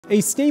A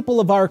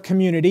staple of our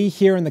community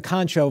here in the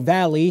Concho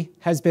Valley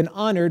has been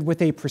honored with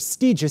a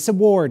prestigious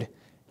award.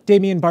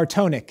 Damian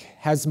Bartonic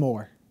has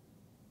more.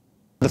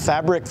 The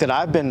fabric that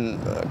I've been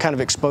kind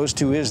of exposed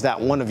to is that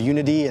one of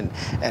unity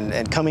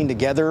and coming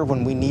together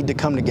when we need to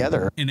come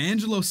together. An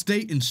Angelo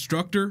State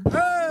instructor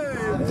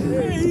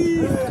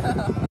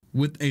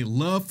with a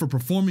love for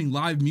performing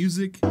live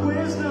music.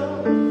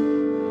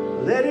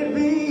 Wisdom, let it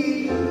be.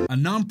 A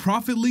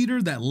nonprofit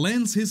leader that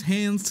lends his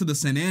hands to the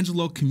San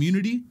Angelo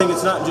community. I think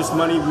it's not just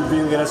money we're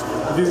viewing it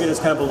as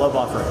kind of a love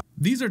offering.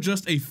 These are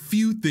just a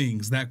few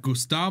things that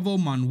Gustavo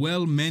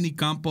Manuel Manny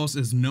Campos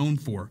is known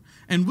for.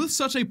 And with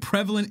such a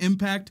prevalent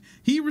impact,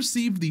 he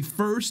received the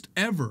first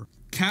ever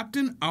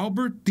Captain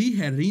Albert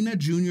Tijerina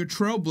Jr.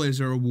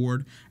 Trailblazer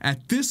Award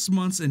at this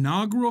month's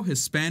inaugural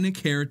Hispanic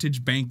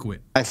Heritage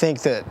Banquet. I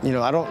think that,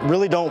 I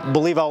don't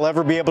believe I'll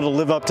ever be able to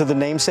live up to the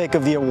namesake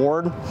of the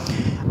award,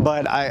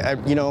 but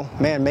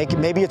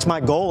maybe it's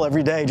my goal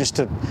every day just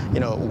to,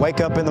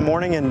 wake up in the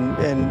morning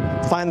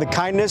and find the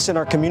kindness in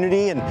our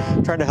community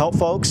and try to help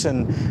folks,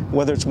 and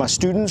whether it's my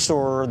students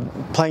or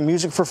playing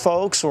music for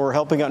folks or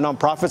helping out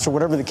nonprofits or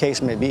whatever the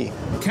case may be.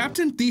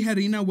 Captain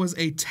Tijerina was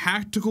a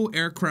tactical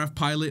aircraft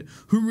pilot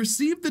who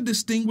received the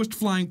Distinguished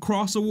Flying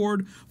Cross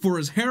Award for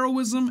his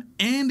heroism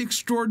and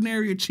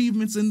extraordinary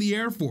achievements in the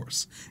Air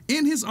Force.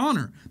 In his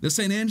honor, the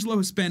San Angelo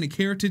Hispanic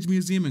Heritage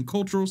Museum and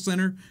Cultural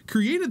Center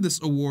created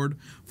this award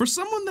for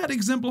someone that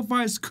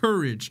exemplifies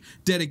courage,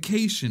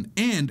 dedication,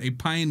 and a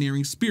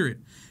pioneering spirit.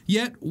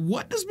 Yet,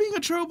 what does being a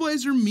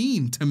trailblazer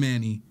mean to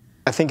Manny?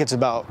 I think it's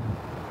about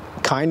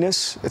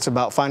kindness. It's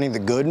about finding the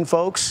good in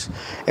folks.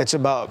 It's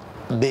about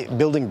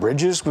building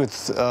bridges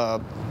with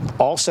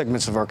all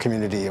segments of our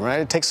community,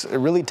 right? It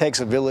really takes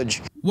a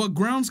village. What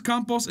grounds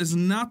Campos is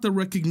not the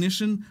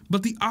recognition,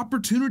 but the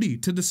opportunity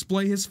to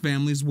display his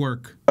family's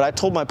work. But I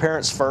told my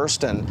parents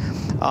first, and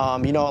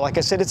like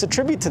I said, it's a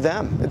tribute to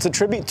them. It's a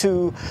tribute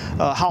to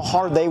how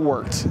hard they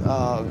worked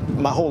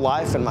my whole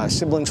life and my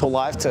siblings' whole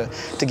life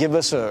to give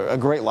us a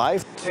great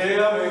life.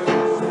 Tell me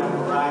who's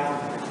not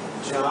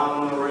right,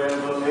 John the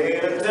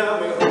Revelator,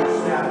 tell me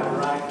who's not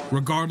right.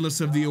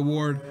 Regardless of the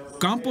award,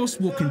 Campos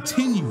will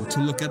continue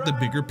to look at the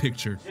bigger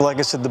picture. Like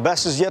I said, the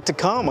best is yet to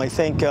come. I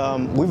think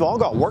we've all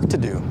got work to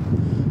do.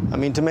 I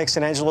mean, to make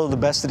San Angelo the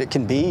best that it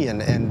can be.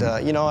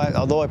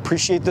 Although I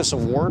appreciate this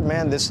award,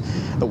 man,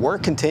 the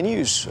work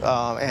continues.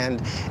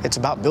 And it's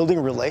about building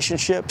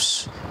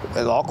relationships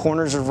at all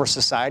corners of our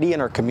society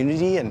and our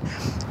community, and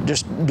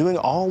just doing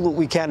all that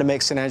we can to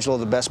make San Angelo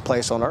the best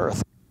place on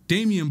earth.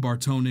 Damian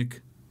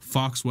Bartonic,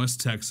 Fox West,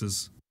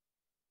 Texas.